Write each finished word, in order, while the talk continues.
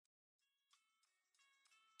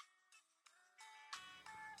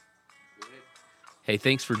Hey,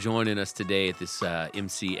 thanks for joining us today at this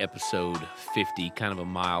MC episode 50, kind of a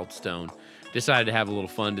milestone. Decided to have a little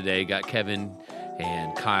fun today. Got Kevin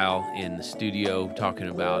and Kyle in the studio talking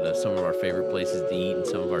about some of our favorite places to eat and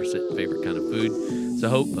some of our favorite kind of food. So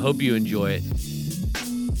hope you enjoy it.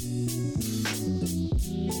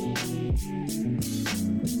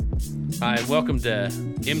 Hi, and welcome to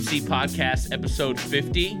MC Podcast episode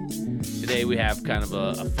 50. Today we have kind of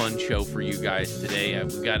a fun show for you guys today.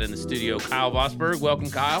 We've got in the studio Kyle Vosberg.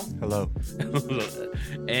 Welcome, Kyle. Hello.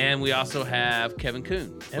 And we also have Kevin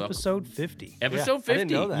Kuhn. Episode 50. Episode 50. I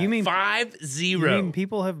didn't know that. You mean 50. You mean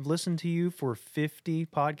people have listened to you for 50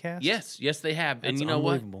 podcasts? Yes, they have. That's and you know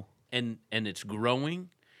what? unbelievable. And it's growing,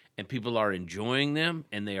 and people are enjoying them,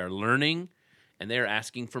 and they are learning, and they're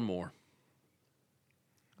asking for more.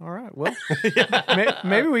 All right. Well,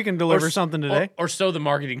 maybe we can deliver something today. Or so the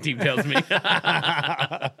marketing team tells me.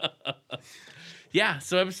 Yeah,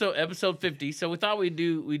 so episode 50. So we thought we'd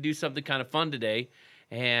do something kind of fun today,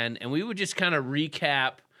 and we would just kind of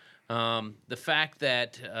recap the fact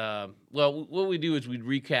that what we do is we'd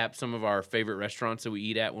recap some of our favorite restaurants that we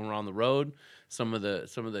eat at when we're on the road, some of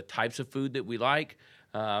the types of food that we like,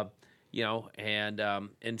 and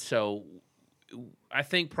so I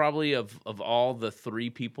think probably of all the three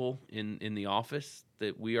people in the office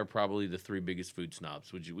that we are probably the three biggest food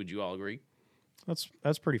snobs. Would you all agree? That's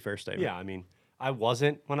a pretty fair statement. Yeah, I mean, I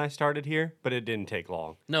wasn't when I started here, but it didn't take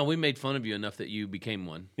long. No, we made fun of you enough that you became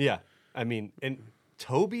one. Yeah, I mean, and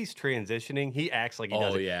Toby's transitioning. He acts like he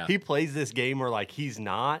does it. Yeah. He plays this game where like he's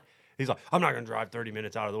not. He's like, I'm not going to drive 30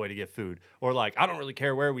 minutes out of the way to get food. Or like, I don't really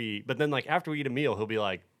care where we eat. But then like after we eat a meal, he'll be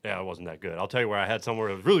like, yeah, it wasn't that good. I'll tell you where I had somewhere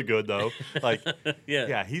that was really good though. Like,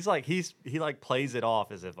 yeah, he's like, he like plays it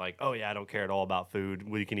off as if like, oh yeah, I don't care at all about food.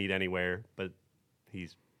 We can eat anywhere. But he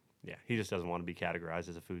just doesn't want to be categorized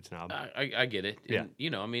as a food snob. I get it. Yeah.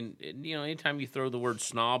 And, anytime you throw the word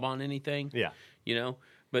snob on anything, Yeah.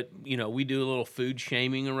 But we do a little food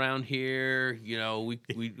shaming around here.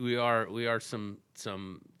 We are some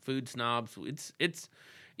food snobs. We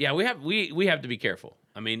have to be careful.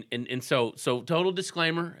 I mean, and so total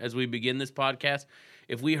disclaimer as we begin this podcast,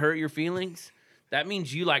 if we hurt your feelings, that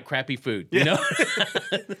means you like crappy food. You know?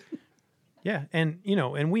 Yeah, and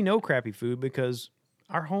we know crappy food because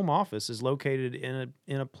our home office is located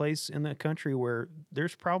in a place in the country where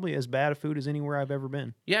there's probably as bad a food as anywhere I've ever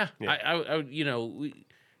been. Yeah.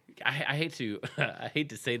 I hate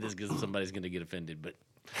to say this because somebody's going to get offended, but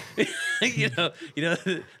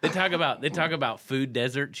they talk about food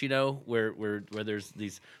deserts, where there's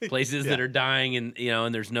these places that are dying and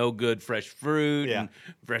and there's no good fresh fruit and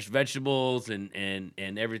fresh vegetables and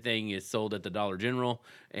everything is sold at the Dollar General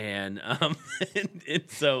and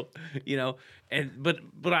so but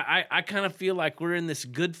I kind of feel like we're in this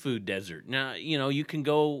good food desert. Now, you can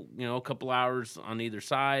go, a couple hours on either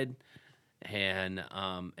side and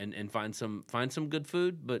find some good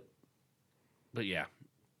food, but yeah.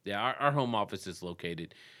 Yeah, our home office is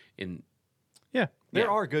located in. Yeah, There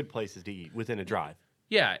are good places to eat within a drive.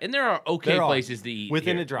 Yeah, and there are places to eat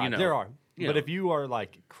within here, a drive. There are. But know. if you are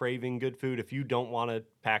like craving good food, if you don't want to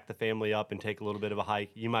pack the family up and take a little bit of a hike,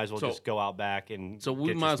 you might as well just go out back and. So we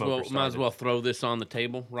get might your as well throw this on the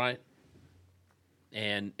table, right?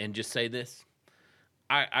 And just say this: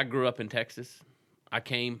 I grew up in Texas. I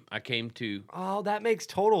came to. Oh, that makes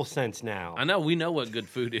total sense now. I know we know what good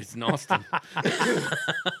food is in Austin.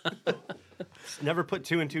 Never put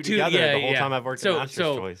two and two together the whole time I've worked at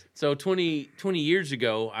Monster's Choice. So 20 years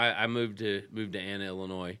ago, I moved to Anna,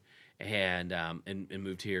 Illinois, and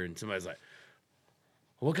moved here. And somebody's like,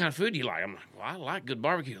 "What kind of food do you like?" I'm like, "Well, I like good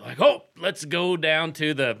barbecue." Like, "Oh, let's go down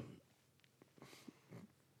to the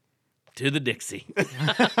Dixie."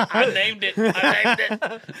 I named it.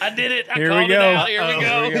 I did it. I Here called we it go. out. Here we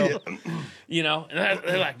Here go. And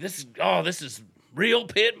they're like, "This is real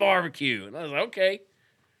pit barbecue," and I was like, "Okay."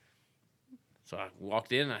 So I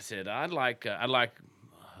walked in and I said, I'd like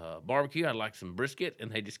barbecue. I'd like some brisket. And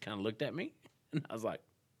they just kind of looked at me. And I was like,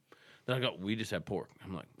 then I go, "We just have pork."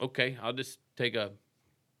 I'm like, "Okay, I'll just take a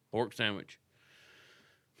pork sandwich."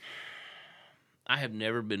 I have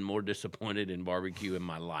never been more disappointed in barbecue in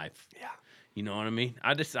my life. Yeah. You know what I mean?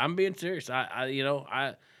 I'm being serious.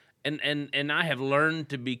 I have learned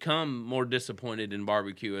to become more disappointed in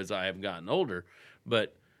barbecue as I have gotten older.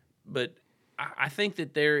 But I think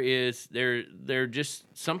that there just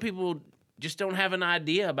some people just don't have an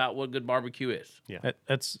idea about what good barbecue is. Yeah.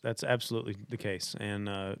 That's absolutely the case. And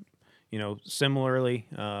similarly,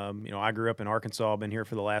 I grew up in Arkansas. I've been here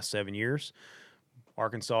for the last 7 years.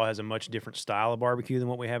 Arkansas has a much different style of barbecue than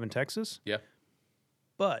what we have in Texas. Yeah.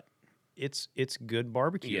 But it's good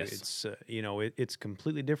barbecue. Yes. It's it's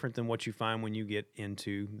completely different than what you find when you get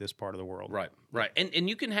into this part of the world. Right, right. And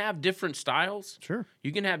you can have different styles. Sure.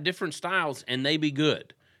 You can have different styles and they be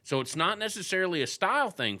good. So it's not necessarily a style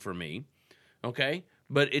thing for me, okay?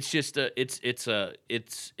 But it's just it's a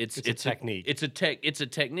technique. It's a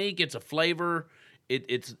technique, it's a flavor,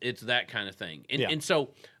 it's that kind of thing. And Yeah. and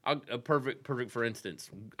so a perfect for instance,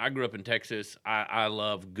 I grew up in Texas. I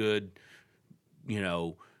love good,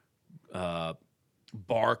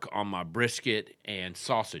 bark on my brisket and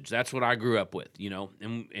sausage. That's what I grew up with,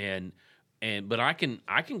 and but I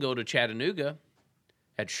can go to Chattanooga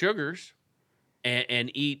at Sugar's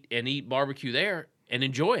and eat barbecue there and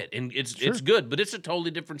enjoy it, and it's good, but it's a totally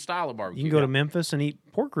different style of barbecue. You can go to Memphis and eat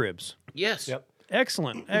pork ribs. Yes. Yep.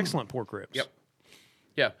 Excellent pork ribs.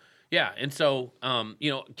 Yep. Yeah, and so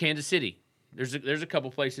Kansas City. There's a couple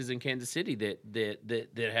places in Kansas City that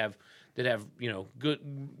have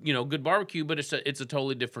good barbecue, but it's a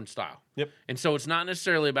totally different style. Yep. And so it's not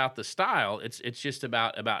necessarily about the style. It's just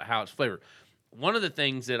about how it's flavored. One of the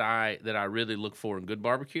things that I really look for in good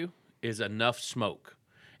barbecue is enough smoke.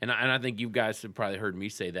 And I think you guys have probably heard me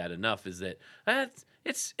say that enough, is that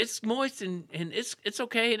it's moist and it's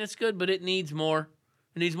okay and it's good, but it needs more.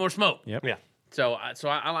 It needs more smoke. Yep. Yeah. So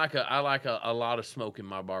I like a lot of smoke in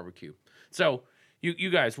my barbecue. So you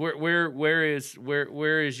guys, where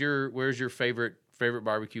is your favorite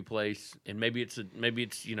barbecue place? And maybe it's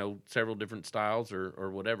several different styles or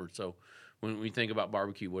whatever. So when we think about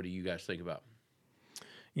barbecue, what do you guys think about?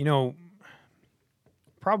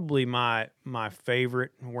 Probably my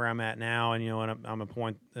favorite where I'm at now, and and I'm a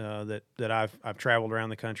point that I've traveled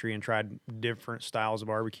around the country and tried different styles of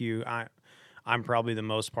barbecue. I'm probably the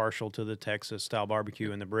most partial to the Texas style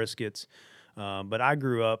barbecue and the briskets, but I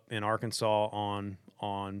grew up in Arkansas on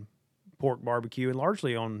pork barbecue, and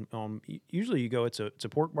largely on usually it's a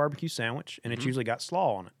pork barbecue sandwich, and it's usually got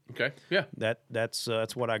slaw on it. Okay, yeah,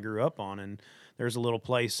 That's what I grew up on. And there's a little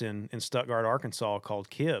place in Stuttgart, Arkansas called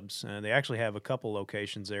Kibbs. They actually have a couple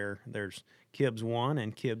locations there. There's Kibbs 1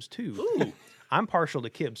 and Kibbs 2. Ooh. I'm partial to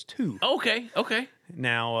Kibbs 2. Okay.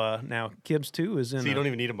 Now Kibbs 2 is in So you don't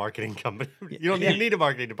even need a marketing company. You don't even need a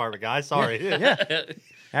marketing department, guys. Sorry. Yeah,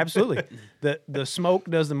 absolutely. The smoke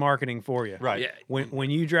does the marketing for you. Right. Yeah. When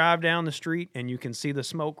you drive down the street and you can see the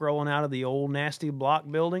smoke rolling out of the old nasty block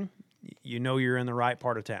building, you know you're in the right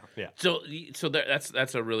part of town. Yeah. So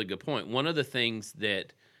that's a really good point. One of the things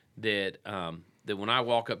that when I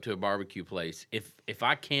walk up to a barbecue place, if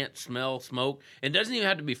I can't smell smoke, it doesn't even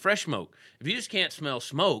have to be fresh smoke. If you just can't smell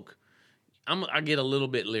smoke, I get a little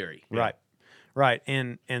bit leery. Right.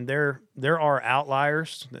 And there are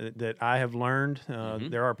outliers that I have learned.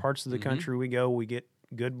 There are parts of the country we get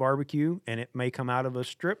good barbecue, and it may come out of a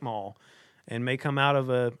strip mall and may come out of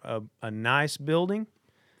a nice building.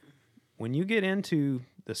 When you get into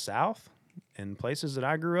the South and places that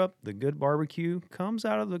I grew up, the good barbecue comes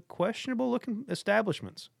out of the questionable looking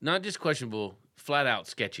establishments. Not just questionable, flat out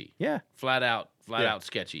sketchy. Yeah. Flat out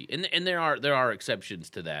sketchy. And there are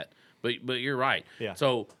exceptions to that. But you're right. Yeah.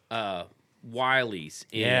 So Wiley's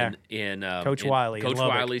in Coach Wiley in Coach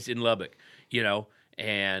Lubbock. Wiley's in Lubbock,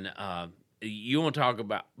 and you want to talk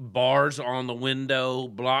about bars on the window,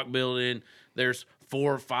 block building. There's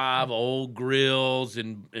 4 or 5 old grills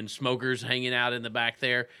and smokers hanging out in the back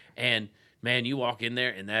there. And man, you walk in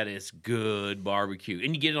there and that is good barbecue.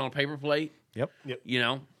 And you get it on a paper plate. Yep.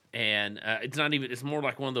 And it's not even, it's more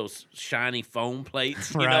like one of those shiny foam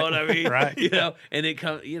plates. You Right. know what I mean? Right. And it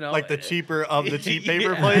comes, Like the cheaper of the cheap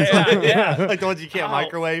paper Yeah, plates. yeah. Like the ones you can't Oh,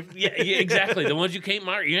 microwave. Yeah, exactly. The ones you can't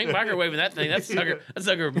you ain't microwaving that thing. That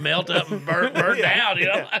sucker melt up and burn down,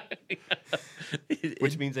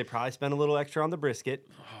 Which means they probably spend a little extra on the brisket.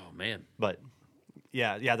 Oh man. But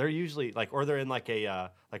yeah, they're usually or they're in like a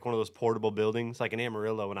like one of those portable buildings, like in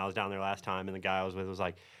Amarillo when I was down there last time, and the guy I was with was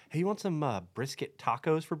like, "Hey, you want some brisket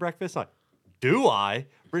tacos for breakfast?" I'm like, do I?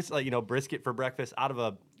 Brisket for breakfast out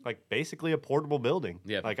of basically a portable building.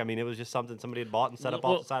 Yeah. It was just something somebody had bought and set up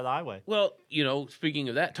Well, off the side of the highway. Well, speaking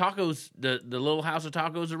of that, tacos, the little house of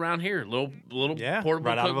tacos around here, little Yeah. portable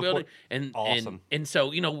Right out cook of a building, and Awesome. and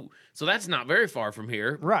so so that's not very far from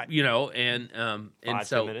here, Right. And 5-10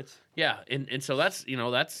 so minutes. yeah, and so that's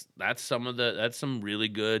that's some really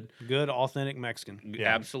good. Good authentic Mexican.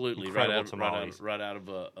 Yeah. Absolutely, Incredible right out of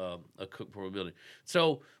a cook portable building.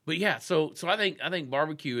 So, but yeah, so I think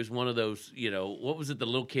barbecue is one of those. What was it? The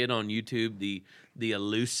little kid on YouTube, the the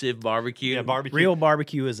elusive barbecue. Yeah, barbecue Real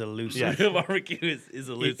barbecue is elusive. Yeah. Real barbecue is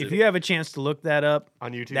elusive. If you have a chance to look that up,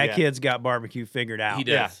 on YouTube. that yeah. kid's got barbecue figured out. He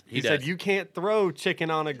does. Yeah, He he said does. you can't throw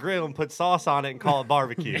chicken on a grill and put sauce on it and call it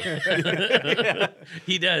barbecue.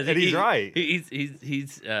 He does, And he's right.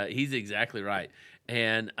 He's exactly right,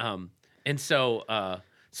 and so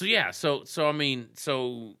yeah, so I mean,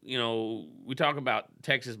 so you know, we talk about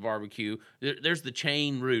Texas barbecue. There's the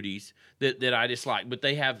chain Rudy's that I dislike, but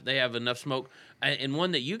they have enough smoke, and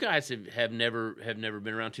one that you guys have never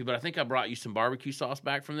been around to. But I think I brought you some barbecue sauce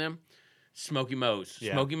back from them. Smoky Moe's,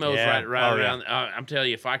 Yeah. Smoky Moe's, Yeah. right Oh, yeah. around. I'm telling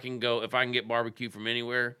you, if I can get barbecue from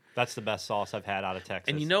anywhere. That's the best sauce I've had out of Texas.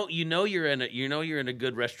 And you know you're in a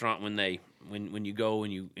good restaurant when you go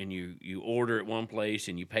and you order at one place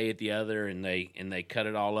and you pay at the other, and they cut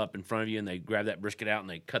it all up in front of you, and they grab that brisket out and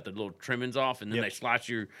they cut the little trimmings off, and then Yep. they slice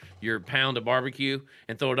your pound of barbecue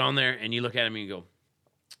and throw it on there, and you look at them and you go,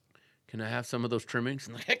 "Can I have some of those trimmings?"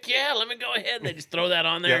 And like, heck yeah, let me go ahead. And they just throw that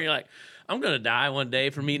on there. Yep. And you're like, I'm gonna die one day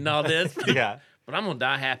from eating all this. yeah. But I'm gonna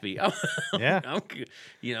die happy. Yeah.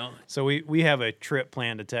 You know. So we have a trip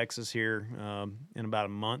planned to Texas here in about a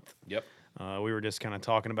month. Yep. We were just kind of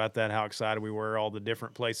talking about that, how excited we were, all the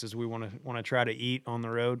different places we want to try to eat on the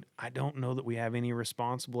road. I don't know that we have any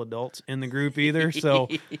responsible adults in the group either, so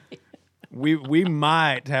we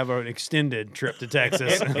might have an extended trip to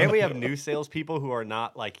Texas. And we have new salespeople who are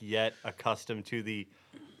not like yet accustomed to the,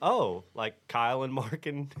 like Kyle and Mark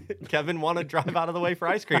and Kevin want to drive out of the way for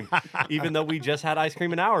ice cream, even though we just had ice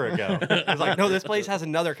cream an hour ago. It's like, no, this place has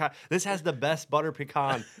another kind. This has the best butter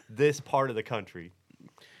pecan this part of the country.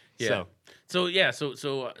 Yeah. So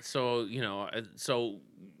you know, so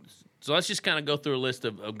let's just kind of go through a list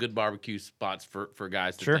of good barbecue spots for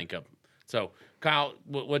guys to Sure. think of. So Kyle,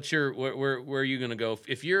 what's your where are you gonna go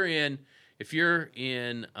if you're in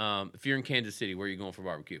Kansas City? Where are you going for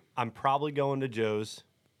barbecue? I'm probably going to Joe's,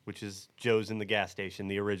 which is Joe's in the gas station,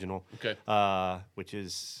 the original. Okay. Which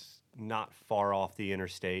is not far off the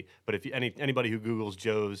interstate. But if anybody who Googles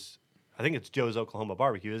Joe's, I think it's Joe's Oklahoma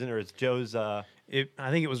Barbecue, isn't it? Or it's Joe's. I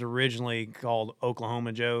think it was originally called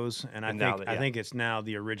Oklahoma Joe's, and now I think it's now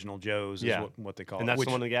the original Joe's is Yeah. what they call and it. that's which-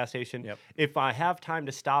 the one in the gas station. Yep. If I have time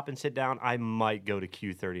to stop and sit down, I might go to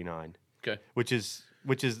Q39, Okay. which is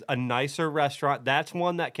a nicer restaurant. That's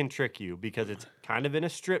one that can trick you because it's kind of in a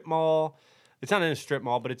strip mall. It's not in a strip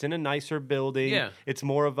mall, but it's in a nicer building. Yeah. It's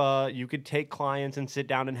more of you could take clients and sit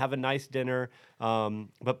down and have a nice dinner.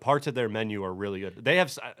 But parts of their menu are really good. They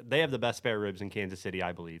have the best spare ribs in Kansas City,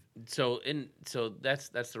 I believe. So that's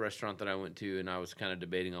the restaurant that I went to, and I was kind of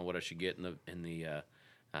debating on what I should get, and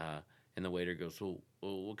the waiter goes, well,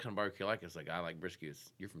 what kind of barbecue you like? I was like, I like brisket.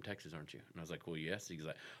 You're from Texas, aren't you? And I was like, well, yes. He's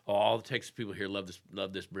like, oh, all the Texas people here love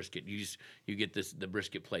this brisket. You get the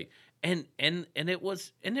brisket plate, and it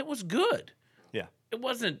was good. Yeah. It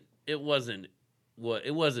wasn't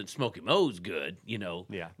Smoky Moe's good, you know.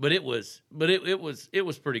 Yeah. But it was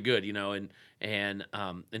pretty good, you know, and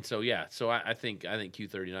so yeah, so I think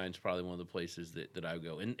Q39 is probably one of the places that I would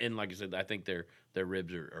go, and like I said, I think their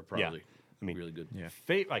ribs are probably really good. Yeah.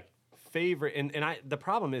 Favorite, and the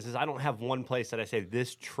problem is I don't have one place that I say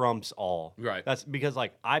this trumps all. Right. That's because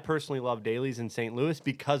like I personally love Daly's in St. Louis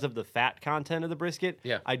because of the fat content of the brisket.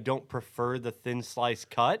 Yeah. I don't prefer the thin slice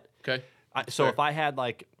cut. Okay. So Fair. if I had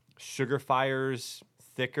like Sugar Fire's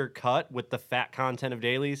thicker cut with the fat content of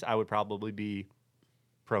Daly's, I would probably be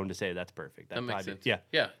prone to say that's perfect. That makes probably sense.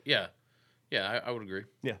 Yeah. Yeah. I would agree.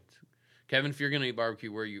 Yeah. Kevin, if you're gonna eat barbecue,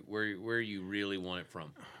 where you really want it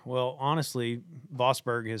from? Well, honestly,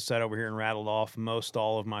 Vossberg has sat over here and rattled off most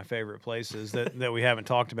all of my favorite places that we haven't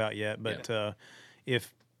talked about yet. But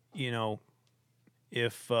if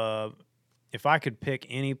I could pick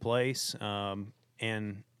any place,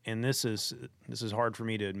 and this is hard for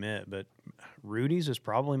me to admit, but Rudy's is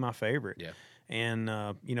probably my favorite. Yeah. And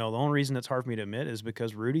the only reason it's hard for me to admit is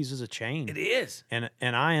because Rudy's is a chain. It is. And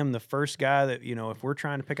I am the first guy that, if we're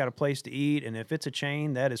trying to pick out a place to eat, and if it's a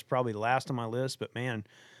chain, that is probably last on my list. But man,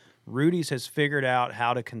 Rudy's has figured out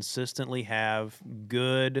how to consistently have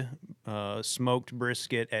good smoked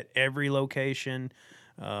brisket at every location.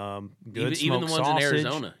 Good even smoked the ones sausage. in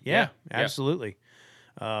Arizona. Yeah, Yeah. absolutely.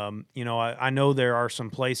 I know there are some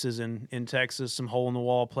places in Texas, some hole in the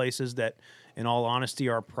wall places that, in all honesty,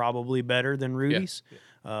 are probably better than Rudy's.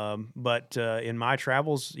 But in my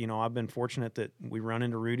travels, I've been fortunate that we run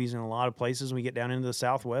into Rudy's in a lot of places. We get down into the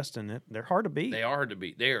Southwest, and they're hard to beat. They are hard to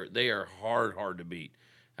beat. They are hard to beat.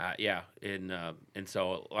 And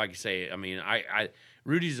so, like you say, I mean,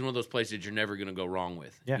 Rudy's is one of those places you're never going to go wrong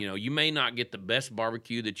with. Yeah. You may not get the best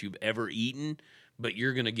barbecue that you've ever eaten, but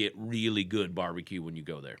you're gonna get really good barbecue when you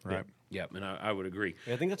go there. Right. Yeah, and I would agree.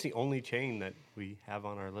 I think that's the only chain that we have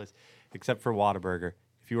on our list, except for Whataburger.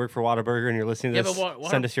 If you work for Whataburger and you're listening to Yeah, this, but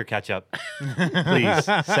send us your ketchup, please. Send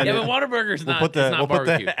Yeah, it. but Whataburger's We'll not. put the it's not we'll put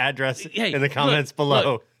barbecue. the address Hey, in the comments look,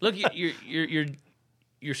 below. Look,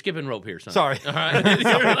 you're skipping rope here, son. Sorry. All right.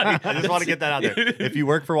 You're like- I just want to get that out there. If you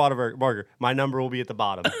work for Whataburger, my number will be at the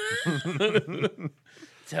bottom.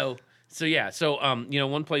 So yeah. So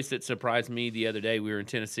one place that surprised me the other day, we were in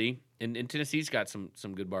Tennessee, and Tennessee's got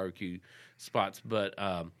some good barbecue spots, but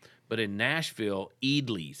in Nashville,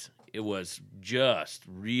 Eadley's, it was just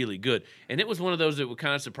really good, and it was one of those that would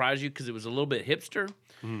kind of surprise you because it was a little bit hipster.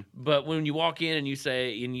 But when you walk in and you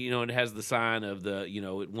say, and it has the sign of the,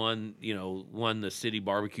 it won the city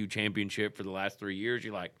barbecue championship for the last 3 years,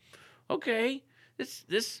 you're like, okay, this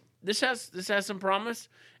has some promise.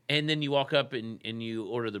 And then you walk up and you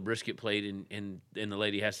order the brisket plate, and the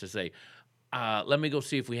lady has to say, let me go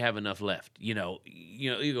see if we have enough left. You go,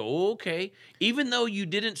 okay. Even though you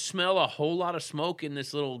didn't smell a whole lot of smoke in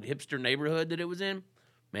this little hipster neighborhood that it was in,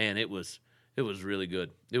 man, it was really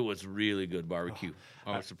good. It was really good barbecue.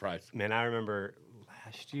 I was surprised. Man, I remember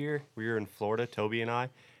last year we were in Florida, Toby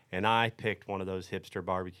and I picked one of those hipster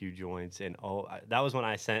barbecue joints, and that was when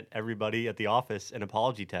I sent everybody at the office an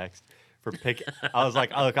apology text for picking. I was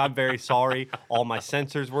like, look, I'm very sorry. All my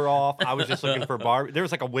sensors were off. I was just looking for There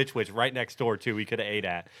was like a Witch right next door too. We could have ate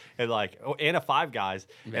at, and and a Five Guys.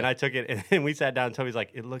 Yeah. And I took it, and we sat down. And Toby's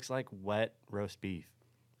like, it looks like wet roast beef.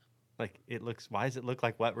 Why does it look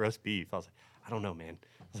like wet roast beef? I was like, I don't know, man.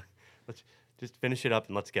 Let's just finish it up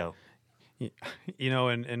and let's go.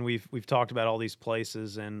 And we've talked about all these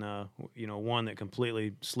places, and one that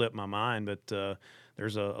completely slipped my mind, but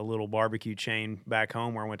there's a little barbecue chain back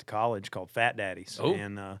home where I went to college called Fat Daddy's,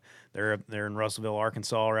 and they're in Russellville,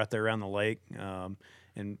 Arkansas, right there around the lake.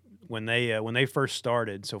 And when they first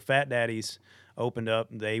started, so Fat Daddy's opened up,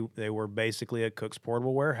 they were basically a Cook's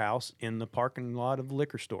Portable Warehouse in the parking lot of the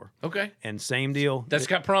liquor store. Okay. And same deal. That's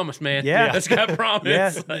got promise, man. Yeah. That's got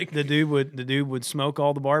promise. Yeah. The dude would smoke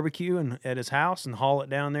all the barbecue and at his house and haul it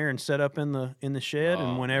down there and set up in the shed.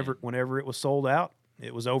 And whenever it was sold out,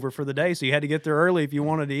 it was over for the day. So you had to get there early if you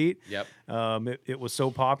wanted to eat. Yep. It was so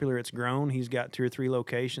popular, it's grown. He's got 2 or 3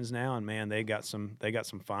 locations now, and man, they got some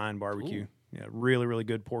fine barbecue. Ooh. Yeah, really, really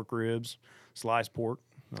good pork ribs, sliced pork.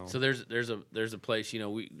 Oh. So there's a place,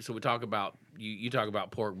 we talk about you talk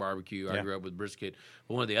about pork barbecue. I grew up with brisket,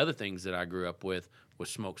 but one of the other things that I grew up with was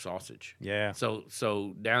smoked sausage. Yeah.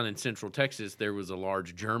 So down in Central Texas there was a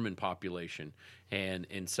large German population, and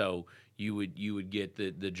so you would get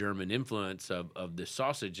the German influence of the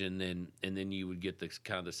sausage, and then you would get the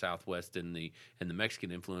kind of the Southwest and the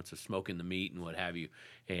Mexican influence of smoking the meat and what have you,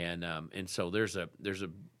 and so there's a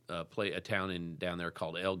town down there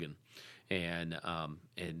called Elgin. And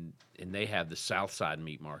they have the South Side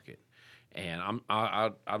meat market, and I'm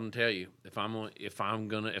gonna tell you, if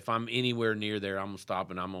I'm anywhere near there, I'm gonna stop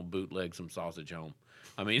and I'm gonna bootleg some sausage home.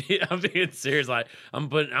 I mean, I'm being serious. Like I'm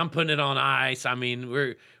putting it on ice. I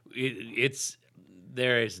mean,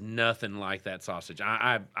 there is nothing like that sausage.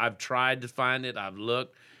 I've tried to find it. I've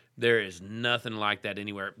looked. There is nothing like that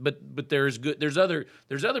anywhere. But there's other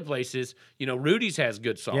places. Rudy's has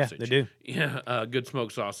good sausage. Yeah, they do. Yeah, good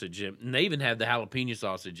smoked sausage, and they even have the jalapeno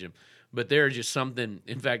sausage. But there's just something.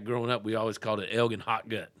 In fact, growing up, we always called it Elgin hot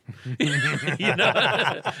gut. You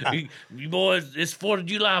boys, it's 4th of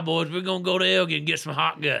July, boys. We're gonna go to Elgin and get some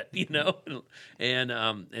hot gut.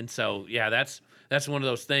 And so yeah, that's one of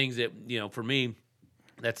those things that for me,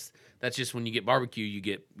 that's just when you get barbecue, you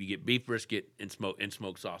get beef brisket and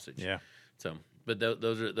smoked sausage. Yeah. So, but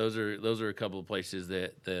those are a couple of places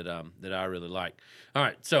that I really like. All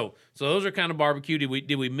right, so those are kind of barbecue.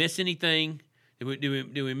 Did we miss anything?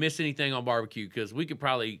 Did we miss anything on barbecue? Because we could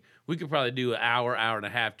probably do an hour and a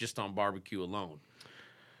half just on barbecue alone.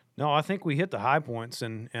 No, I think we hit the high points,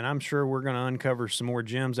 and I'm sure we're going to uncover some more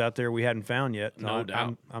gems out there we hadn't found yet. No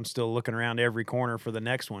doubt. I'm still looking around every corner for the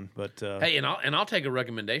next one, but hey, and I'll take a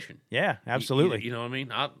recommendation. Yeah, absolutely. You know what I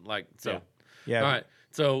mean? Yeah. All right.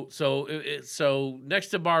 So next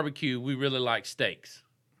to barbecue, we really like steaks.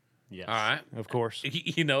 Yes. All right. Of course.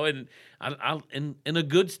 And and a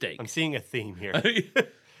good steak. I'm seeing a theme here.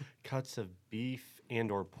 Cuts of beef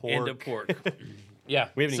and/or pork. And a pork. Yeah.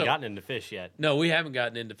 We haven't even gotten into fish yet. No, we haven't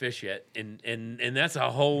gotten into fish yet. And that's a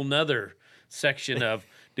whole nother section of,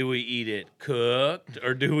 do we eat it cooked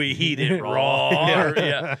or do we eat it raw?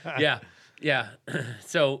 Yeah.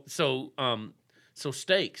 So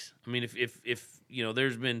steaks. I mean, if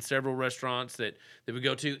there's been several restaurants that we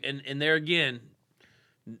go to, and there again,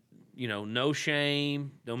 no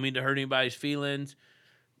shame, don't mean to hurt anybody's feelings,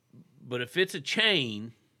 if it's a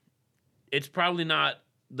chain, it's probably not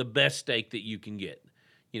the best steak that you can get.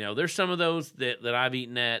 There's some of those that I've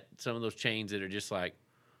eaten at, some of those chains that are just like,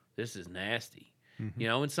 this is nasty.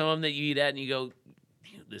 And some of them that you eat at and you go,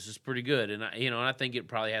 this is pretty good. And I think it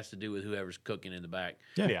probably has to do with whoever's cooking in the back.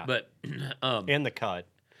 Yeah. But and the cut.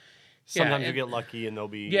 Sometimes you and- get lucky and there'll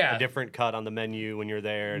be a different cut on the menu when you're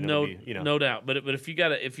there. And no, it'll be, no doubt. But if you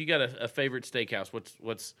got a favorite steakhouse,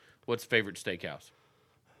 what's favorite steakhouse?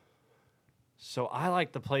 So I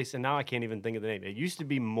like the place, and now I can't even think of the name. It used to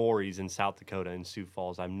be Maury's in South Dakota in Sioux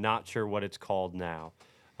Falls. I'm not sure what it's called now,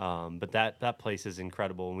 but that place is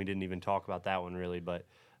incredible, and we didn't even talk about that one really. But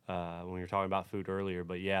when we were talking about food earlier,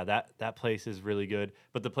 but yeah, that place is really good.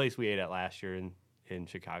 But the place we ate at last year in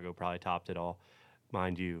Chicago probably topped it all,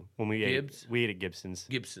 mind you. When we ate at Gibson's.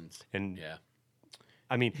 And Yeah.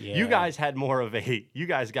 I mean, you guys had more of you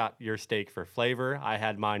guys got your steak for flavor. I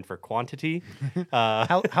had mine for quantity.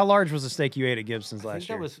 How large was the steak you ate at Gibson's last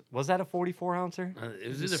year? Was that a 44 ouncer? It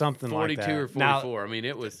was either Something like 42 that. or 44. I mean,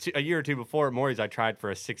 it was. A year or two before at Maury's, I tried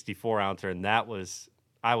for a 64 ouncer, and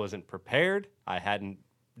I wasn't prepared. I hadn't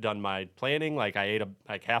done my planning. Like I ate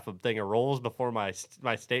half a thing of rolls before my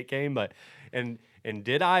steak came, and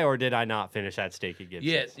did I or did I not finish that steak at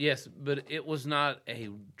Gibson's? Yes, but it was not a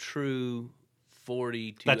true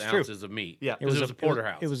 42 That's true. ounces of meat. Yeah. it was a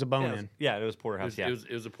porterhouse. It was a bone-in. Yeah, it was porterhouse.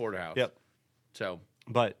 It was a porterhouse. Yep. So,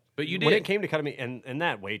 But you when did. it came to cutting meat, and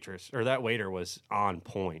that waitress or that waiter was on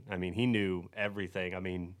point. I mean, he knew everything. I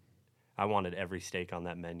mean, I wanted every steak on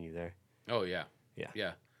that menu there. Oh yeah.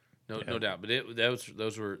 Yeah. No doubt. But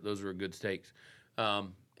those were good steaks.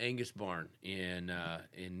 Angus Barn in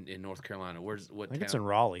North Carolina. What I think town? it's in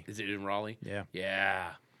Raleigh. Is it in Raleigh? Yeah.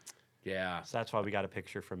 Yeah. So that's why we got a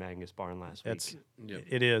picture from Angus Barn last week. Yep.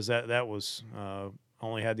 It is. That was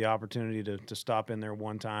only had the opportunity to stop in there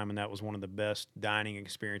one time, and that was one of the best dining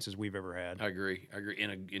experiences we've ever had. I agree.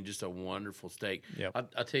 And just a wonderful steak. Yep.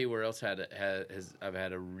 I'll tell you where else I've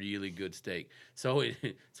had a really good steak. So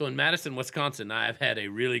in Madison, Wisconsin, I've had a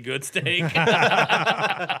really good steak and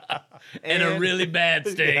a really bad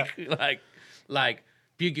steak, like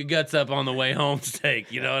puke your guts up on the way home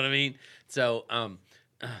steak. You know what I mean? So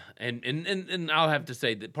and I'll have to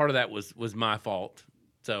say that part of that was my fault.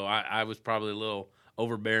 So I was probably a little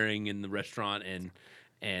overbearing in the restaurant and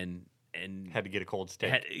Had to get a cold steak.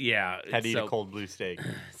 had to eat a cold blue steak.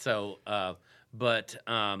 So, but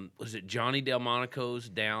was it Johnny Delmonico's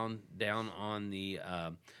down on the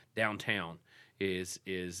downtown is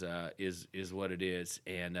what it is,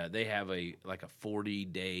 and they have a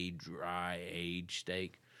 40-day dry age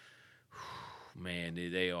steak. Man,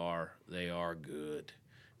 they are good.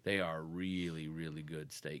 They are really, really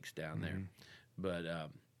good steaks down there. But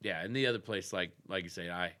yeah, and the other place, like you say,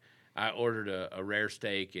 I ordered a rare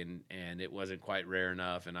steak and it wasn't quite rare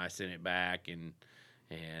enough, and I sent it back and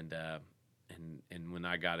when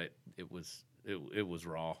I got it, it was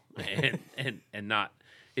raw and not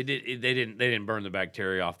they didn't burn the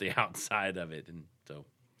bacteria off the outside of it, and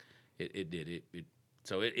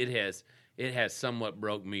so it has somewhat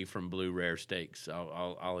broke me from blue rare steaks.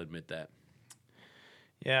 I'll admit that.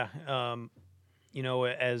 Yeah.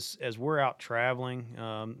 As we're out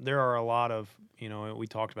traveling, there are a lot of, we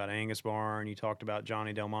talked about Angus Barn, you talked about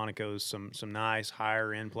Johnny Delmonico's, some nice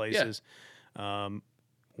higher end places.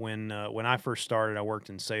 When I first started, I worked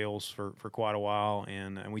in sales for quite a while,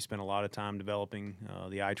 and we spent a lot of time developing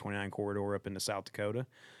the I-29 corridor up into South Dakota.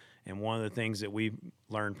 And one of the things that we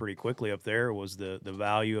learned pretty quickly up there was the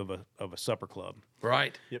value of a supper club.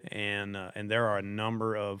 Right. Yep. And there are a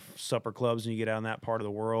number of supper clubs when you get out in that part of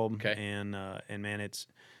the world. Okay. And man, it's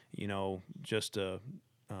just a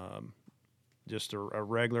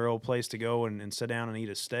regular old place to go and sit down and eat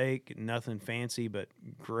a steak. Nothing fancy, but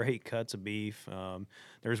great cuts of beef.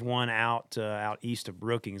 There's one out east of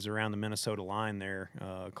Brookings, around the Minnesota line there,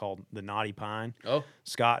 called the Naughty Pine. Oh.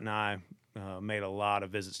 Scott and I made a lot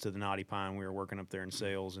of visits to the Naughty Pine. We were working up there in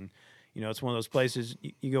sales, and it's one of those places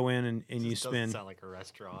you go in and you Doesn't spend. sound like a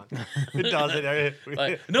restaurant. It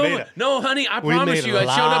doesn't. No, honey, I promise you, I showed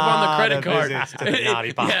up on the credit card. visits to the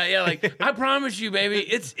Naughty Pine. Yeah, like I promise you, baby,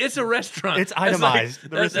 it's a restaurant. It's That's like- itemized.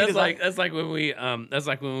 The receipt is that's like when we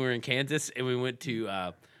were in Kansas and we went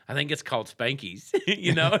to I think it's called Spanky's,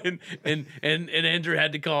 and Andrew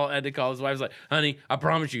had to call his wife. He was like, honey, I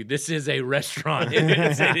promise you, this is a restaurant.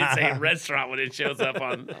 It's a restaurant when it shows up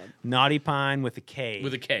on Naughty Pine with a K.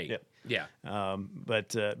 with a K. Yep. Yeah.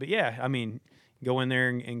 But yeah, I mean, go in there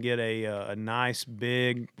and get a nice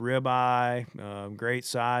big ribeye, great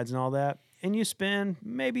sides and all that, and you spend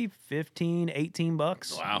maybe $15,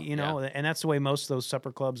 $18. Wow, and that's the way most of those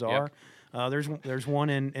supper clubs are. There's one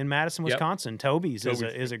in Madison, Yep. Wisconsin. Toby's Toby's.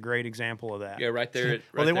 is a great example of that. Yeah, right there. Well,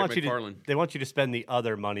 Right they want there you at McFarland. they want you to spend the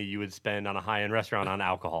other money you would spend on a high-end restaurant on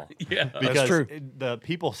alcohol. Yeah, Because true. the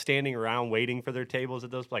people standing around waiting for their tables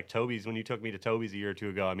at those, like Toby's, when you took me to Toby's a year or two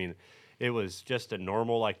ago, I mean, it was just a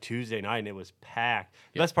normal like Tuesday night and it was packed.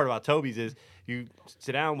 The best part about Toby's is you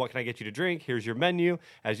sit down, what can I get you to drink? Here's your menu.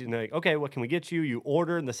 As you like, okay, what can we get you? You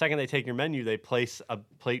order, and the second they take your menu, they place a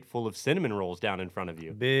plate full of cinnamon rolls down in front of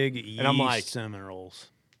you. Big yeast And I'm like- cinnamon rolls.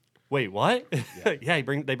 Wait, what? Yeah, they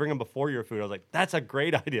bring them before your food. I was like, that's a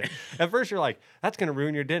great idea. At first, you're like, that's going to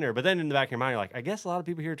ruin your dinner. But then in the back of your mind, you're like, I guess a lot of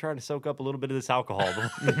people here are trying to soak up a little bit of this alcohol.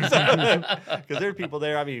 Because there are people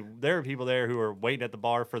there. I mean, there are people there who are waiting at the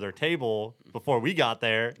bar for their table before we got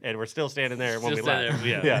there, and we're still standing there when we Still left.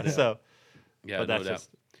 standing there, yeah. So, yeah, but no that's doubt. just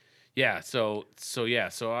Yeah,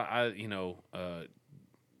 so I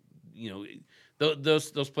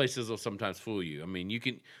those places will sometimes fool you. I mean, you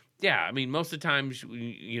can, yeah. I mean, most of the times,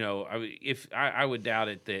 I would doubt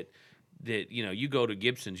it that you go to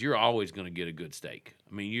Gibson's, you're always going to get a good steak.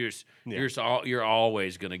 I mean, you're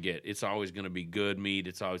always going to get. It's always going to be good meat.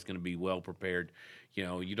 It's always going to be well prepared.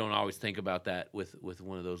 You don't always think about that with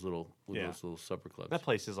one of those little those little supper clubs. that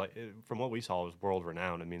place is like, from what we saw, it was world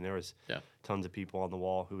renowned. I mean, there was tons of people on the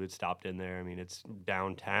wall who had stopped in there. I mean, it's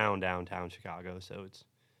downtown Chicago, so it's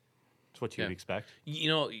what you would expect.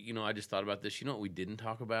 I just thought about this. You know what we didn't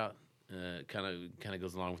talk about? Kind of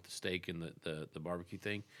goes along with the steak and the barbecue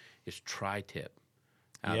thing. Is tri-tip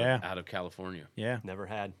out of California. Yeah. Never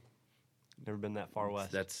been that far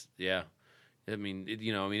west. That's yeah. I mean,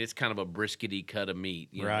 it's kind of a briskety cut of meat.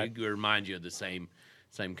 Right. It reminds you of the same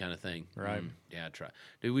kind of thing. Right. Yeah.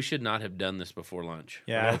 Dude, we should not have done this before lunch.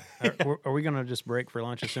 Yeah. Are we going to just break for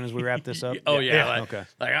lunch as soon as we wrap this up? Oh yeah. Okay.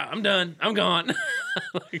 Like I'm done. I'm gone.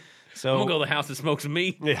 So I'm gonna go to the house and smoke some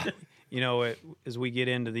meat. Yeah. As we get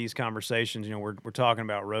into these conversations, we're talking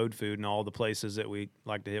about road food and all the places that we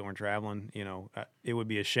like to hit when we're traveling. It would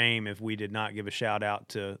be a shame if we did not give a shout out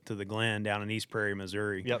to the Glen down in East Prairie,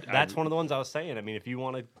 Missouri. Yep, that's one of the ones I was saying. I mean, if you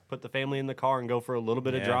want to put the family in the car and go for a little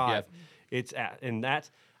bit of Yeah.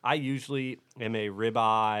 drive, I usually am a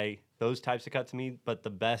ribeye, those types of cuts of meat, but the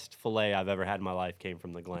best fillet I've ever had in my life came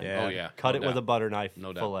from the Glen. Yeah. Oh yeah. Cut No it with a doubt. butter knife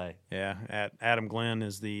No doubt. fillet. Yeah, Adam Glenn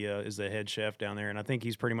is the head chef down there, and I think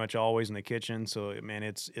he's pretty much always in the kitchen. So man,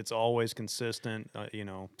 it's always consistent,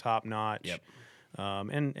 top notch. Yep.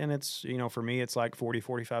 And it's for me it's like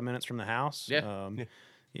 40-45 minutes from the house. Yeah.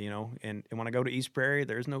 And when I go to East Prairie,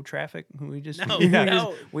 there's no traffic. We just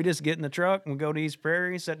No. we just get in the truck and we go to East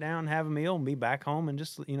Prairie, sit down, have a meal, and be back home in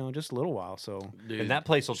just a little while. So Dude, And that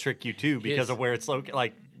place will trick you too because It's- of where it's located.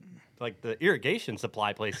 Like the irrigation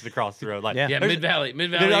supply place is across the road. Like Yeah. yeah, there's- Mid Valley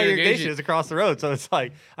irrigation irrigation. is across the road. So it's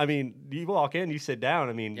like, I mean, you walk in, you sit down.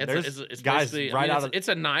 I mean, there's It's guys basically- right I mean, out of it's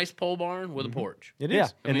a nice pole barn with a porch. it yeah,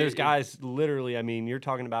 is. and mean, there's it- guys literally. I mean, you're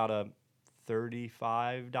talking about a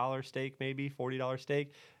 $35 steak, maybe $40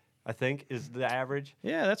 steak. I think is the average.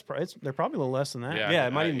 Yeah, they're probably a little less than that. Yeah. Yeah,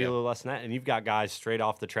 it might even be yeah. a little less than that. And you've got guys straight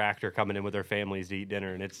off the tractor coming in with their families to eat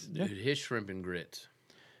dinner, and it's Dude, his shrimp and grits.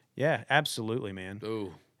 Yeah, absolutely, man.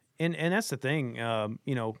 Ooh. And that's the thing,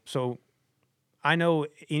 so I know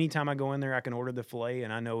anytime I go in there, I can order the filet,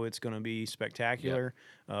 and I know it's going to be spectacular.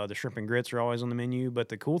 The shrimp and grits are always on the menu, but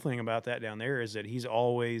the cool thing about that down there is that he's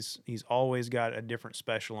always got a different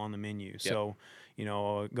special on the menu. So,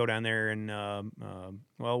 go down there and one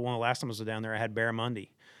of the last times I was down there, I had barramundi.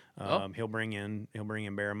 He'll bring in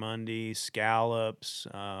barramundi, scallops.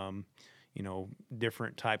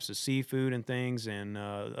 Different types of seafood and things, and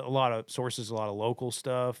a lot of local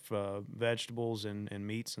stuff, vegetables and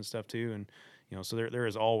meats and stuff too. And so there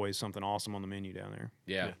is always something awesome on the menu down there.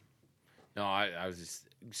 Yeah. Yeah. No, I was just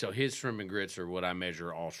so his shrimp and grits are what I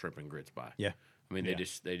measure all shrimp and grits by. Yeah. I mean Yeah.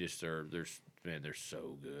 they just serve. They're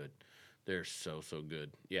so good. They're so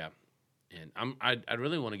good. Yeah. And I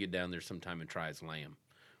really want to get down there sometime and try his lamb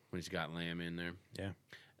when he's got lamb in there. Yeah.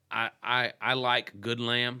 I like good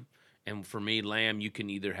lamb. And for me, lamb, you can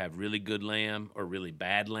either have really good lamb or really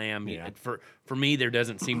bad lamb. Yeah. For me, there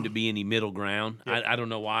doesn't seem to be any middle ground. I don't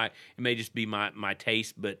know why. It may just be my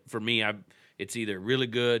taste, but for me, it's either really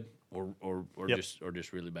good or Yep.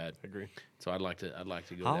 just really bad. agree. So I'd like to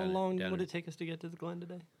go. How down long down would there. it take us to get to the Glen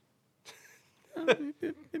today?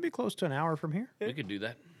 It'd be close to an hour from here. We could do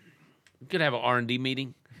that. We could have an R&D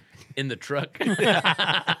meeting in the truck.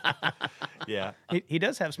 Yeah, He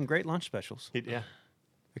does have some great lunch specials. yeah.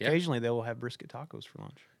 Occasionally they will have brisket tacos for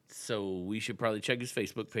lunch. So we should probably check his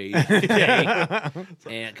Facebook page today,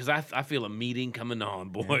 and because I feel a meeting coming on,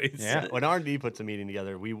 boys. Yeah. When R&D puts a meeting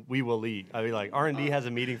together, we will lead. I mean, like R&D has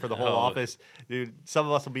a meeting for the whole Oh. office, dude. Some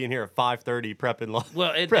of us will be in here at 5:30 prepping lunch.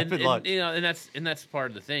 Well, and prepping lunch. you know, and that's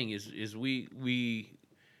part of the thing is we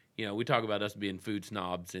you know, we talk about us being food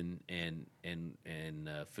snobs and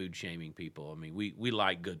food shaming people. I mean, we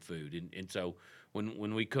like good food, and so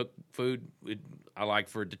when we cook food, I like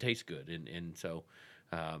for it to taste good, and so.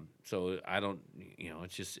 So I don't, you know,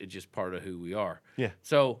 it's just part of who we are. Yeah.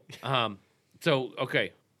 So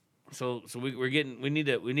okay, so we need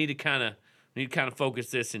to kind of focus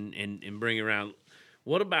this and bring it around.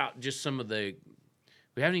 What about just some of the?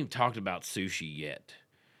 We haven't even talked about sushi yet.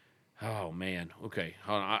 Oh man. Okay.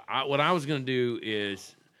 Hold on. What I was gonna do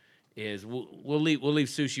is we'll leave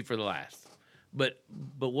sushi for the last. But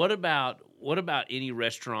what about any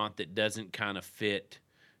restaurant that doesn't kind of fit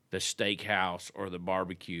the steakhouse or the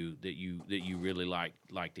barbecue that you really like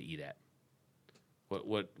to eat at? What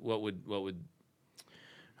would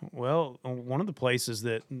Well, one of the places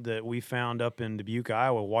that we found up in Dubuque,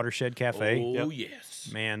 Iowa, Watershed Cafe. Oh yes,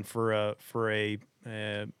 Man,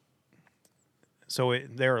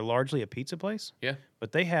 they're largely a pizza place, yeah.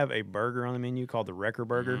 but they have a burger on the menu called the Wrecker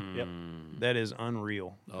Burger. Yep. That is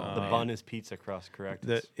unreal. Oh, The man. bun is pizza crust, correct?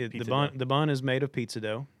 The It's pizza bun dough. the bun is made of pizza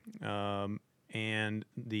dough, and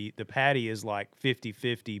the patty is like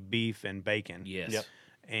 50-50 beef and bacon. Yes. Yep.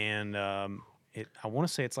 And I want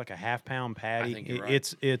to say it's like a half-pound patty. think you're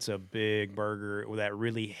right. It's a big burger with that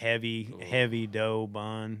really heavy dough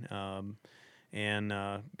bun, and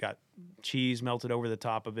got cheese melted over the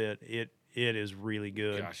top of it. It is really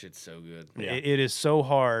good. Gosh, it's so good. Yeah. It is so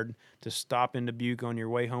hard to stop in Dubuque on your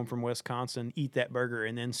way home from Wisconsin, eat that burger,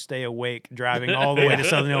 and then stay awake driving all the way to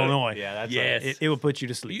Southern Illinois. Yeah, that's Yes. It will put you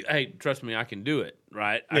to sleep. Hey, trust me, I can do it.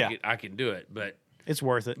 Right? Yeah. I can do it. But It's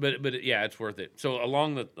worth it. yeah, it's worth it. So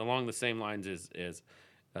along the same lines as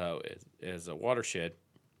a Watershed,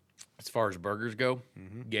 as far as burgers go,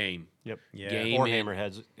 game. Yep. Yeah. Game Or in-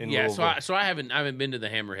 Hammerheads in Yeah, Louisville. so I haven't been to the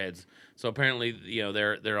Hammerheads. So apparently, you know,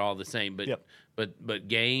 they're all the same. But Yep. but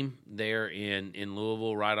game there in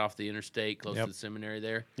Louisville, right off the interstate, close Yep. to the seminary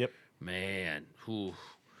there. Yep. Man, whew,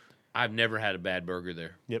 I've never had a bad burger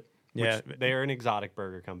there. Yep. Yeah. Which they are an exotic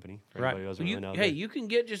burger company. For Right. anybody who doesn't You, really know hey, that. you can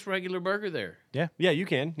get just regular burger there. Yeah, you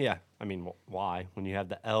can. Yeah. I mean, why? When you have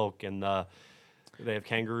the elk and they have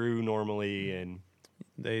kangaroo normally, and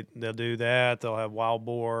They'll do that. They'll have wild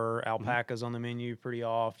boar, alpacas on the menu pretty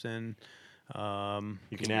often. you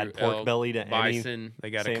can Your add pork elk, belly to any. bison.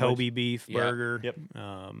 They got Sandwich. a Kobe beef Yeah. burger. Yep.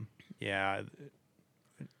 Yeah,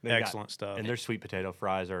 They've got- excellent stuff. And their sweet potato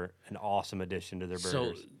fries are an awesome addition to their So,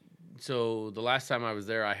 burgers. so the last time I was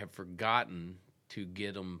there, I have forgotten to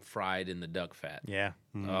get them fried in the duck fat. Yeah.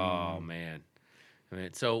 Oh man, I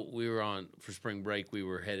mean, so we were for spring break. We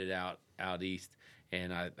were headed out east,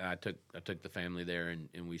 and I took the family there, and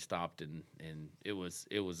we stopped, and it was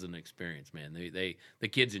an experience, man. The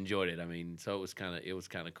kids enjoyed it. I mean, so it was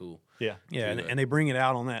kind of cool. Yeah. Yeah, to, and they bring it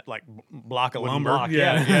out on that like block of Wooden lumber. block,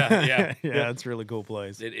 yeah. yeah, Yeah. It's a really cool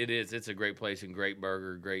place. It is. It's a great place and great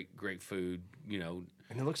burger, great food. You know,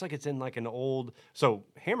 And it looks like it's in like an old. So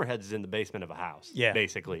Hammerheads is in the basement of a house. Yeah.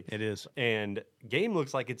 Basically. It is. And Game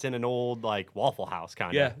looks like it's in an old like Waffle House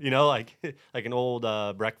kind of. Yeah. You know, like like an old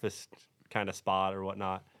breakfast kind of spot or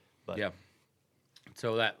whatnot. But yeah.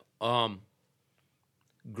 So that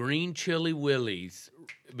green chili willies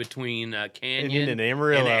between Canyon And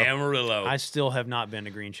Amarillo. And Amarillo. I still have not been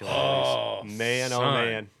to Green Chili. oh man, oh son.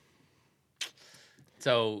 man.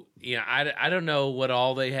 So I don't know what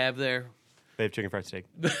all they have there. They have chicken fried steak.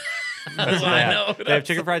 That's what I know. They have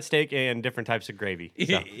chicken fried steak and different types of gravy.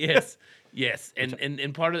 So. yes,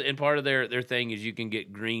 and part of their thing is you can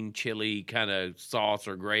get green chili kind of sauce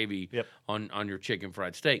or gravy Yep. on your chicken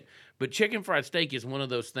fried steak. But chicken fried steak is one of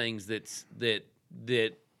those things that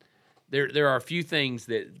there are a few things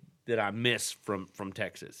that I miss from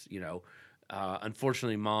Texas. You know,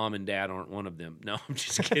 unfortunately, Mom and Dad aren't one of them. No, I'm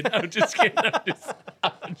just kidding. I'm just kidding.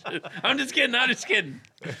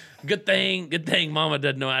 Good thing Mama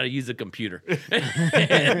doesn't know how to use a computer.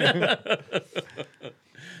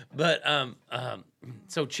 But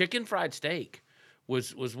so chicken fried steak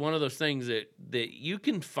was one of those things that you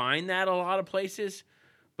can find that a lot of places,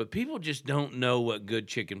 but people just don't know what good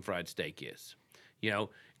chicken fried steak is. You know,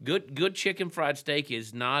 good chicken fried steak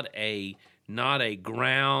is not a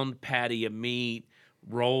ground patty of meat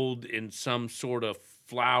rolled in some sort of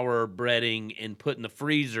flour breading and put in the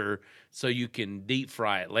freezer so you can deep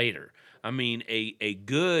fry it later. I mean, a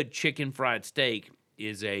good chicken fried steak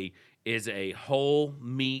is a whole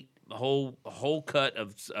meat, whole cut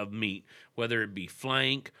of meat, whether it be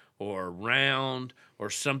flank or round or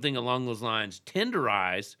something along those lines,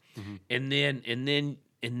 tenderize, and then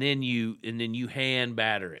you hand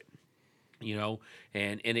batter it,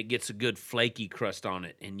 and it gets a good flaky crust on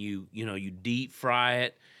it, and you deep fry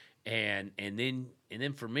it, and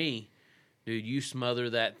then for me, dude, you smother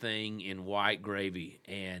that thing in white gravy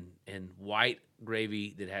and white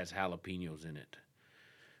gravy that has jalapenos in it.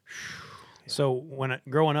 So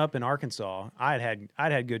growing up in Arkansas, I'd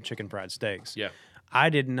had good chicken fried steaks. Yeah. I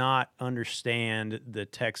did not understand the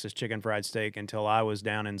Texas chicken fried steak until I was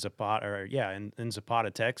down in Zapata, in Zapata,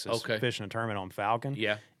 Texas, Okay. fishing a tournament on Falcon.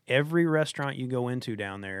 Yeah. Every restaurant you go into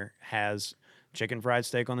down there has chicken fried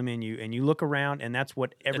steak on the menu, and you look around, and that's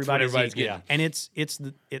what everybody's eating. getting. And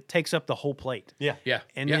it takes up the whole plate. Yeah. Yeah.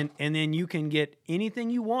 And yeah. then you can get anything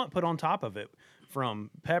you want put on top of it, from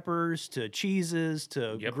peppers to cheeses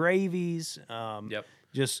to Yep. gravies. Yep.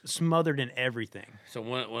 Just smothered in everything. So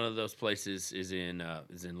one of those places is in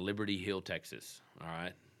Liberty Hill, Texas. All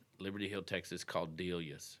right, Liberty Hill, Texas, called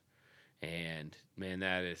Delia's, and man,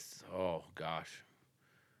 that is, oh gosh,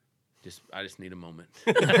 I just need a moment.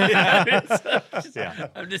 Yeah.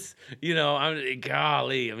 I'm just,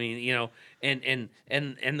 golly. I mean, and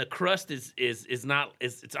the crust is not,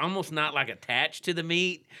 it's almost not like attached to the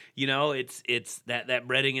meat. It's that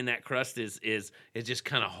breading and that crust is just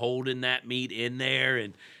kind of holding that meat in there.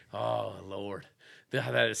 And oh Lord,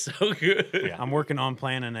 that is so good. Yeah. I'm working on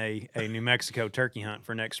planning a New Mexico turkey hunt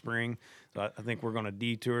for next spring. So I think we're going to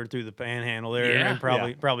detour through the Panhandle there Yeah. and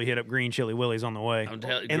probably hit up Green Chili Willie's on the way. I'm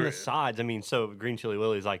telling And you, the sides, I mean, so Green Chili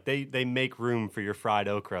Willie's, like, they make room for your fried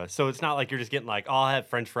okra. So it's not like you're just getting, like, oh, I'll have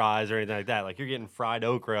French fries or anything like that. Like, you're getting fried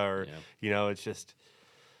okra or, it's just.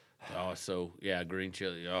 oh, so yeah, green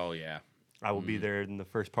chili. Oh yeah. I will be there in the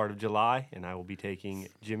first part of July, and I will be taking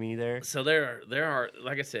Jimmy there. So there are,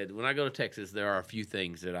 like I said, when I go to Texas, there are a few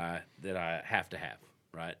things that I have to have,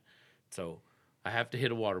 right? So I have to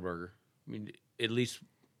hit a Whataburger. I mean, at least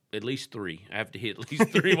 3. I have to hit at least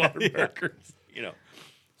 3 Whataburgers,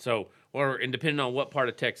 So, and depending on what part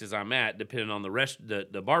of Texas I'm at, depending on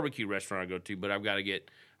the barbecue restaurant I go to, but I gotta get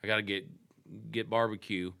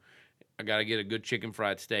barbecue. I gotta get a good chicken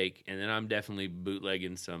fried steak, and then I'm definitely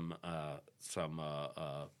bootlegging some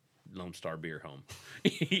Lone Star beer home.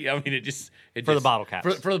 I mean, For the bottle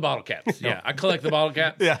caps. For the bottle caps. Yeah, I collect the bottle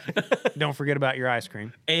caps. Yeah. Don't forget about your ice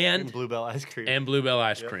cream. and Bluebell ice cream. and Bluebell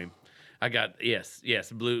ice cream. I got yes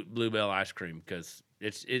Bluebell ice cream because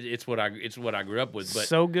it's what I grew up with. But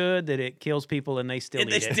So good that it kills people and they still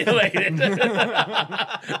they eat it. still ate it.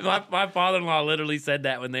 my father-in-law literally said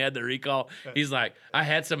that when they had the recall. He's like, I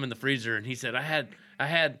had some in the freezer, and he said I had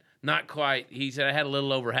not quite. He said I had a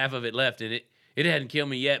little over half of it left, and it hadn't killed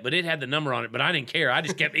me yet, but it had the number on it. But I didn't care. I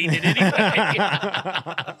just kept eating it anyway.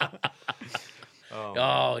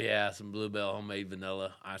 Oh yeah, some Bluebell homemade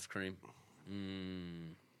vanilla ice cream.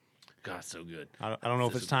 God, so good. I don't know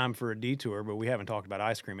if it's time for a detour, but we haven't talked about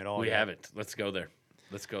ice cream at all We yet. haven't. Let's go there.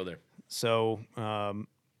 So,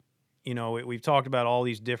 we've talked about all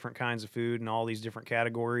these different kinds of food and all these different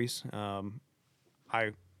categories. Out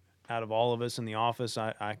of all of us in the office,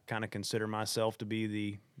 I kind of consider myself to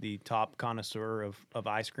be the top connoisseur of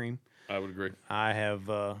ice cream. I would agree. I have,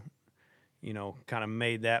 kind of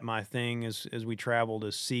made that my thing as we travel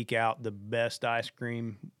to seek out the best ice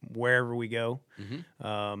cream wherever we go.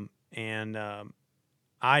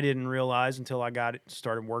 I didn't realize until I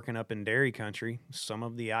started working up in dairy country, some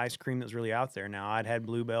of the ice cream that's really out there. Now, I'd had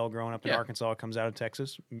Bluebell growing up in Yeah. Arkansas. It comes out of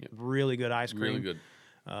Texas. Really good ice cream. Really good.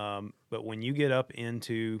 But when you get up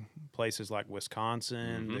into places like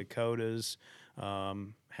Wisconsin, Dakotas,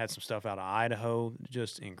 had some stuff out of Idaho,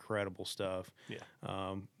 just incredible stuff.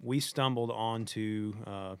 Yeah. We stumbled onto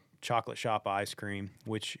Chocolate Shop ice cream,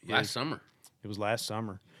 which Last summer. it was last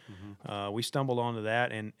summer. We stumbled onto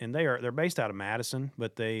that, and they're based out of Madison,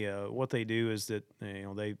 but they what they do is that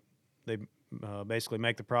they basically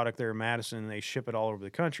make the product there in Madison, and they ship it all over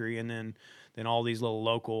the country, and then all these little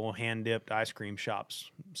local hand dipped ice cream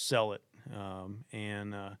shops sell it,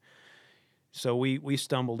 so we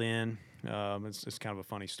stumbled in. It's kind of a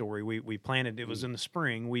funny story. We planted. It was in the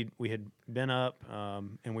spring. We had been up,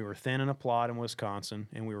 and we were thinning a plot in Wisconsin,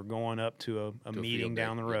 and we were going up to a meeting field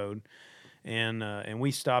down day, the yeah. road. And we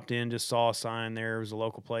stopped in, just saw a sign there. It was a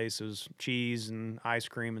local place. It was cheese and ice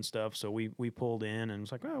cream and stuff. So we pulled in and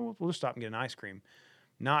was like, oh, we'll just stop and get an ice cream.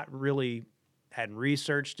 Not really, hadn't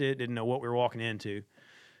researched it, didn't know what we were walking into.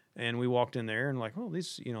 And we walked in there and like, oh,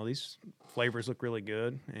 these flavors look really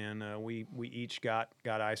good. And we each got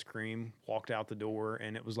ice cream, walked out the door,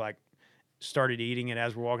 and it was like started eating it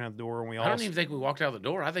as we're walking out the door, and we all I don't even think we walked out the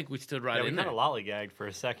door. I think we stood right Yeah, we in kind there. of lollygagged for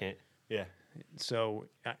a second. Yeah. so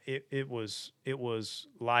it was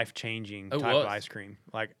life changing It type was. of ice cream.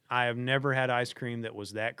 Like I have never had ice cream that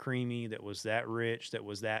was that creamy, that was that rich, that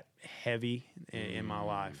was that heavy in my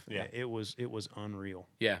life. Yeah. It was unreal.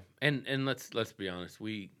 Yeah, and let's be honest.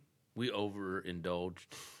 We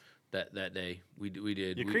overindulged that day. We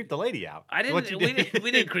did. You we, creeped the lady out. I What didn't. you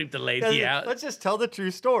We didn't creep the lady Yeah, out. Let's just tell the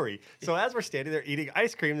true story. So as we're standing there eating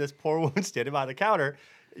ice cream, this poor woman standing by the counter,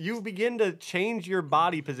 you begin to change your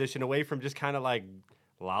body position away from just kind of like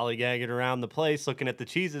lollygagging around the place, looking at the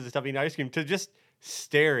cheeses and stuff, eating ice cream, to just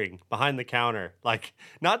staring behind the counter. Like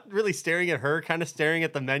not really staring at her, kind of staring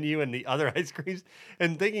at the menu and the other ice creams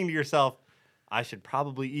and thinking to yourself, I should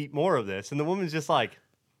probably eat more of this. And the woman's just like,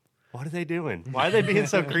 what are they doing? Why are they being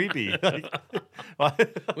so creepy? Like, why?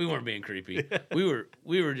 We weren't being creepy. We were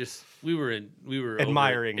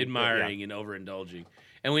Admiring, admiring and overindulging.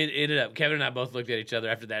 And we ended up, Kevin and I both looked at each other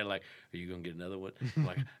after that and like, are you going to get another one? I'm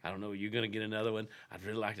like, I don't know. Are you going to get another one? I'd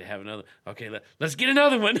really like to have another. Okay, let's get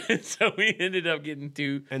another one. So we ended up getting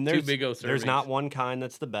two big old servings. There's not one kind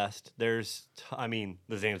that's the best. There's, the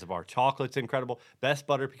Zanzibar chocolate's incredible. Best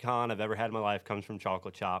butter pecan I've ever had in my life comes from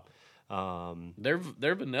Chocolate Chop. Their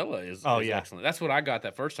vanilla is yeah. excellent. That's what I got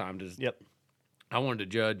that first time. Yep. I wanted to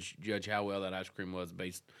judge how well that ice cream was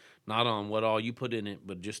based not on what all you put in it,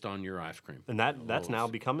 but just on your ice cream. And that's now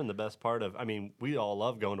becoming the best part of, we all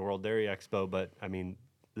love going to World Dairy Expo, but,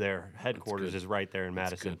 their headquarters is right there in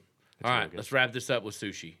Madison. Good. It's All really right, good. let's wrap this up with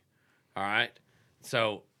sushi. All right,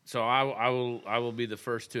 so I will be the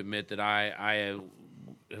first to admit that I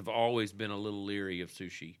have always been a little leery of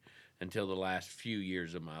sushi until the last few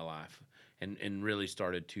years of my life, and really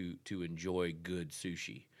started to enjoy good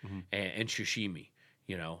sushi and sashimi.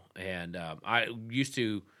 And I used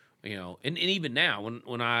to. And even now,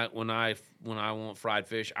 when I want fried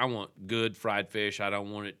fish, I want good fried fish. I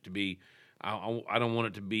don't want it to be, I don't want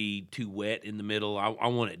it to be too wet in the middle. I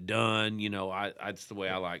want it done. That's the way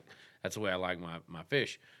I like. That's the way I like my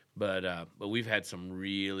fish. But we've had some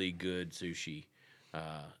really good sushi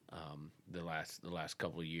the last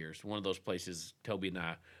couple of years. One of those places, Toby and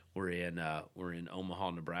I were in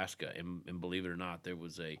Omaha, Nebraska, and believe it or not, there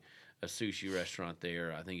was a sushi restaurant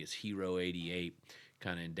there. I think it's Hero 88.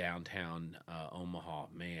 Kind of in downtown Omaha.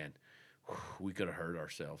 Man, we could have hurt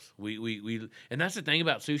ourselves. We and that's the thing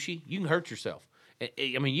about sushi. You can hurt yourself.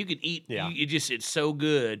 You could eat. Yeah. It's so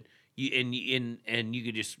good. And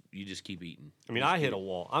you just keep eating. I hit a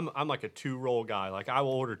wall. I'm like a 2-roll guy. Like I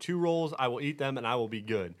will order 2 rolls, I will eat them, and I will be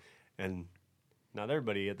good. And not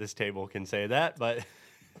everybody at this table can say that, but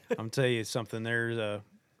I'm tell you something.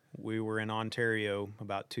 We were in Ontario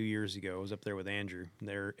about 2 years ago. I was up there with Andrew.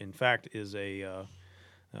 There, in fact, is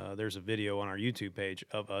there's a video on our YouTube page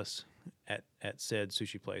of us at said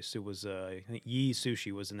sushi place. It was I think Yi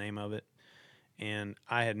Sushi was the name of it, and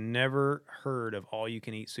I had never heard of all you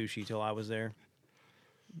can eat sushi till I was there.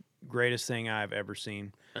 Greatest thing I've ever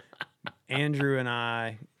seen. Andrew and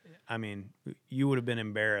I you would have been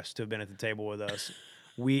embarrassed to have been at the table with us.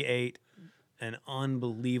 We ate an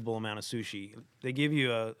unbelievable amount of sushi. They give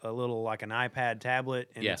you a little like an iPad tablet,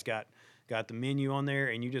 and it's got the menu on there,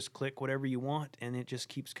 and you just click whatever you want, and it just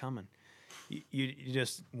keeps coming. You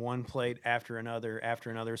just one plate after another.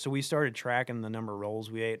 So we started tracking the number of rolls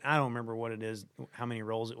we ate. I don't remember what it is, how many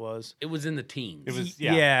rolls it was. It was in the teens. it was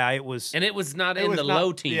It was. and it was not it in was the not-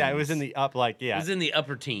 low teens. Yeah, it was in the up It was in the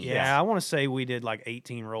upper teens. Yeah, I want to say we did like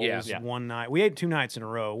 18 rolls Yeah. one night. We ate 2 nights in a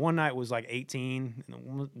row. One night was like 18.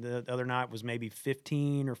 And the other night was maybe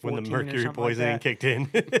 15 or 14 when the or mercury something poisoning like that. kicked in.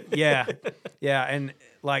 Yeah, and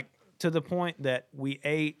like to the point that we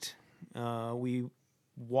ate, we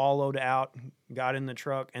wallowed out, got in the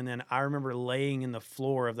truck, and then I remember laying in the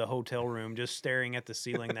floor of the hotel room just staring at the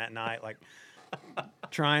ceiling that night, like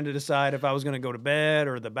trying to decide if I was going to go to bed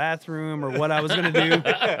or the bathroom or what I was going to do.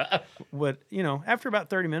 But after about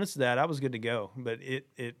 30 minutes of that, I was good to go. But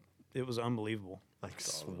it was unbelievable. Like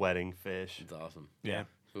sweating fish. It's awesome. Yeah.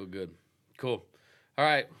 So good. Cool. All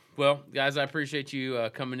right. Well, guys, I appreciate you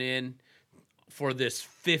coming in for this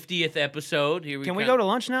 50th episode. Here Can we go to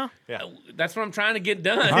lunch now? Yeah. That's what I'm trying to get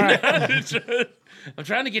done. All right. I'm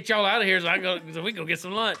trying to get y'all out of here so we can go get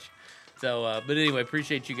some lunch. So, but anyway,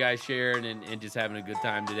 appreciate you guys sharing and just having a good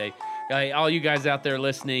time today. All you guys out there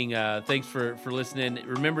listening, thanks for listening.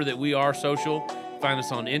 Remember that we are social. Find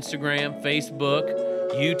us on Instagram, Facebook,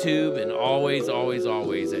 YouTube, and always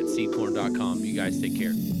at seedcorn.com. You guys take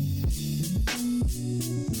care.